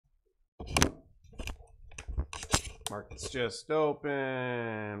Market's just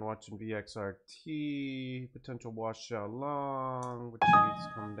open. Watching VXRT. Potential washout long. Which needs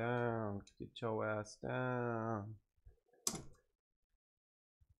to come down. Get your ass down.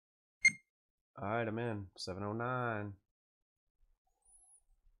 Alright, I'm in. 709.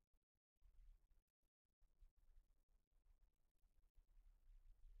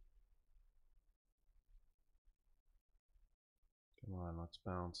 Come on, let's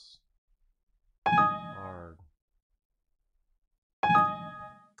bounce. Hard.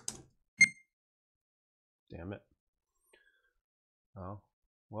 Damn it. Oh.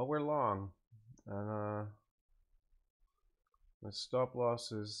 Well, we're long. And my stop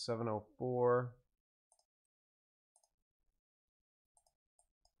loss is 704.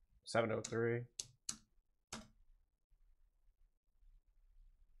 703.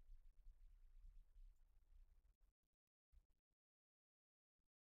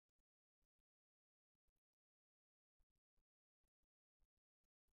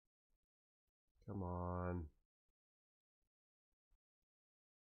 Come on.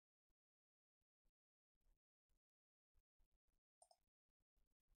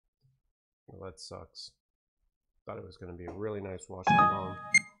 Well, that sucks. Thought it was going to be a really nice washout long.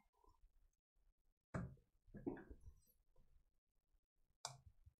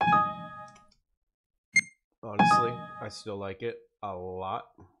 Honestly, I still like it a lot.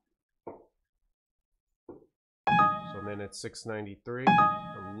 So I'm in at 693.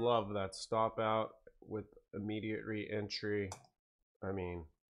 I love that stop out with immediate re-entry. I mean,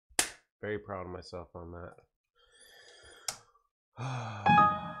 very proud of myself on that.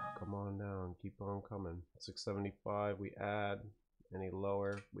 Come on down, keep on coming. 675, we add. Any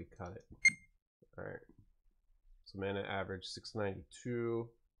lower, we cut it. All right. So I'm in at average 692.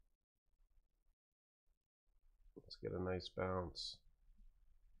 Let's get a nice bounce.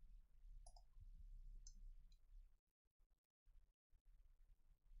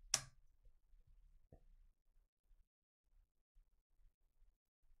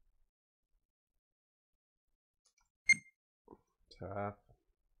 Tap.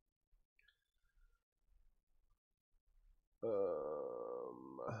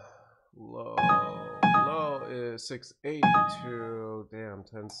 Low is 682. Damn,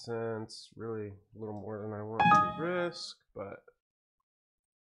 10 cents. Really a little more than I want to risk, but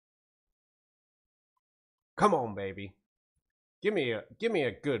come on, baby. Give me a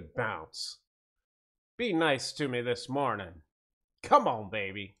good bounce. Be nice to me this morning. Come on,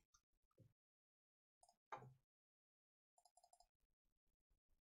 baby.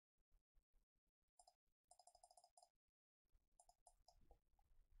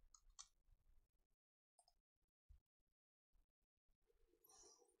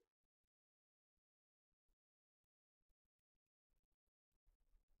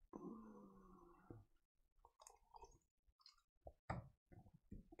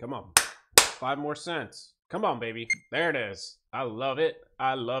 Come on. 5 more cents. Come on, baby. There it is. I love it.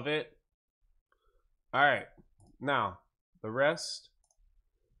 I love it. All right. Now, the rest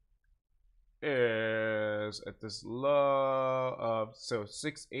is at this low of, so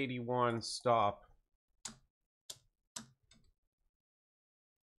 681 stop.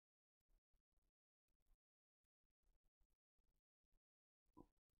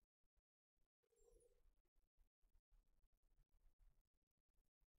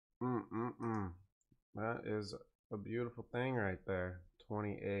 That is a beautiful thing right there.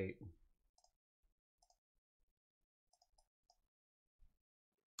 28.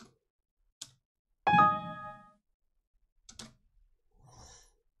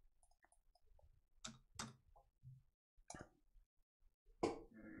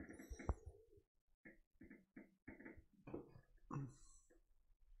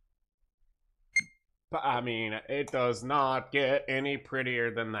 But I mean, it does not get any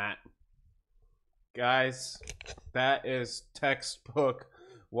prettier than that. Guys, that is textbook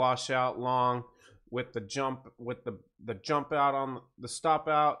washout long with the jump jump out on the stop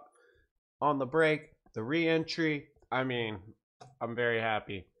out on the break, the re-entry. I mean, I'm very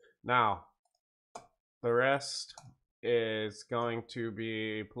happy. Now, the rest is going to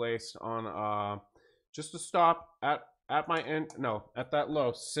be placed on just a stop at my end, no, at that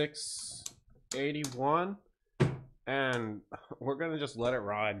low 681, and we're gonna just let it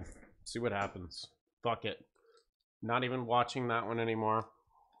ride, see what happens. Fuck it. Not even watching that one anymore.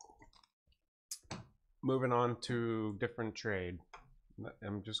 Moving on to different trade.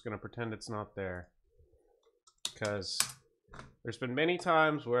 I'm just gonna pretend it's not there, because there's been many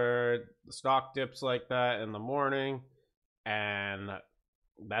times where the stock dips like that in the morning, and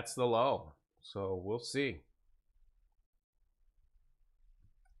that's the low. So we'll see.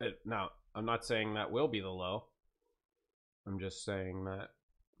 Now, I'm not saying that will be the low. I'm just saying that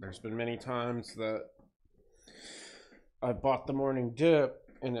there's been many times that I bought the morning dip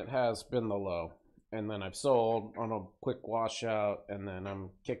and it has been the low. And then I've sold on a quick washout and then I'm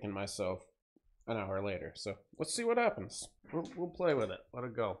kicking myself an hour later. So let's see what happens. We'll play with it. Let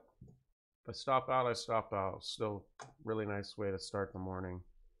it go. If I stop out, I stop out. Still really nice way to start the morning.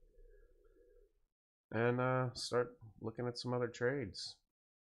 And start looking at some other trades.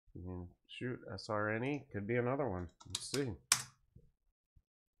 I mean, shoot, SRNE could be another one. Let's see.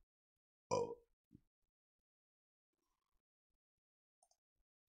 Oh.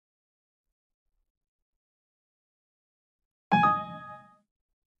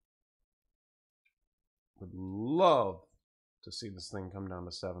 Would love to see this thing come down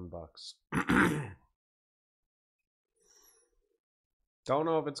to $7. Don't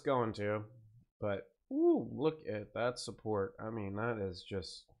know if it's going to, but ooh, look at that support. I mean, that is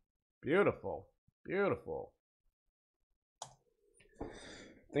just beautiful. Beautiful. I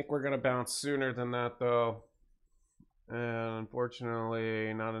think we're going to bounce sooner than that, though. And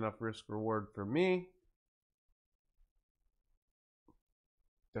unfortunately, not enough risk reward for me.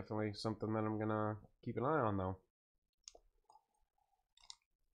 Definitely something that I'm going to keep an eye on, though.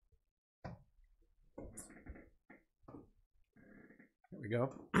 There we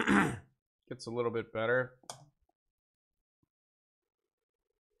go. Gets a little bit better.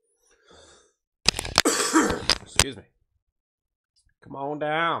 Excuse me. Come on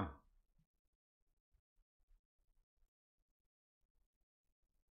down.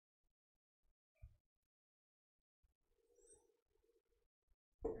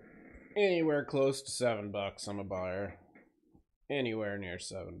 Anywhere close to $7, I'm a buyer. Anywhere near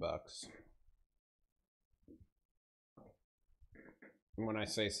 $7. When I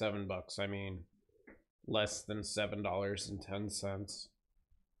say $7, I mean less than $7.10.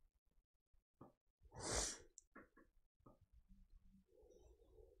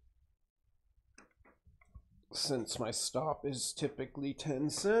 Since my stop is typically 10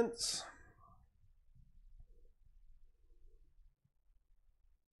 cents.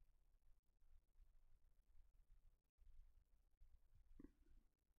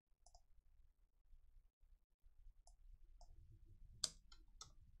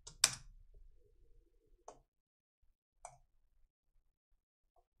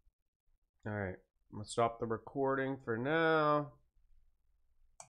 All right, I'm gonna stop the recording for now.